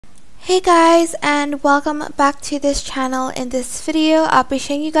Hey guys, and welcome back to this channel. In this video I'll be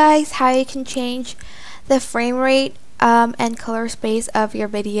showing you guys how you can change the frame rate and color space of your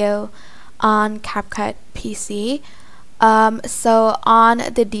video on CapCut PC. So on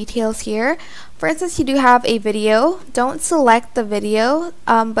the details here, for instance, you do have a video. Don't select the video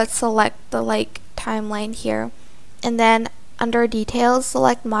but select the timeline here, and then under details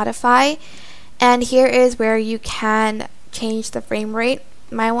select modify, and here is where you can change the frame rate.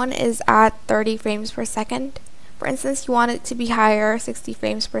 My one is at 30 frames per second. For instance, you want it to be higher, 60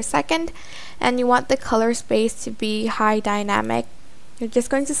 frames per second, and you want the color space to be high dynamic. You're just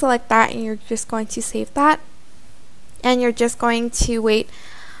going to select that, and you're just going to save that, and you're just going to wait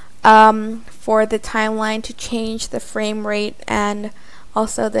for the timeline to change the frame rate and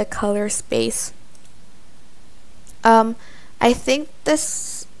also the color space. I think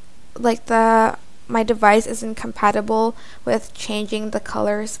this my device isn't compatible with changing the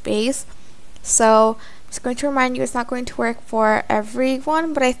color space, so I'm just going to remind you it's not going to work for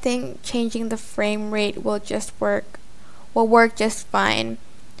everyone, but I think changing the frame rate will work just fine.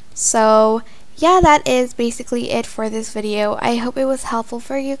 So yeah, that is basically it for this video. I hope it was helpful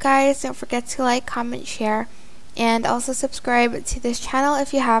for you guys. Don't forget to like, comment, share, and also subscribe to this channel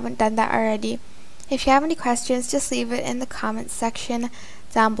if you haven't done that already. If you have any questions, just leave it in the comments section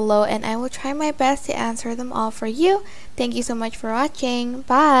down below, and I will try my best to answer them all for you. Thank you so much for watching.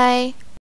 Bye!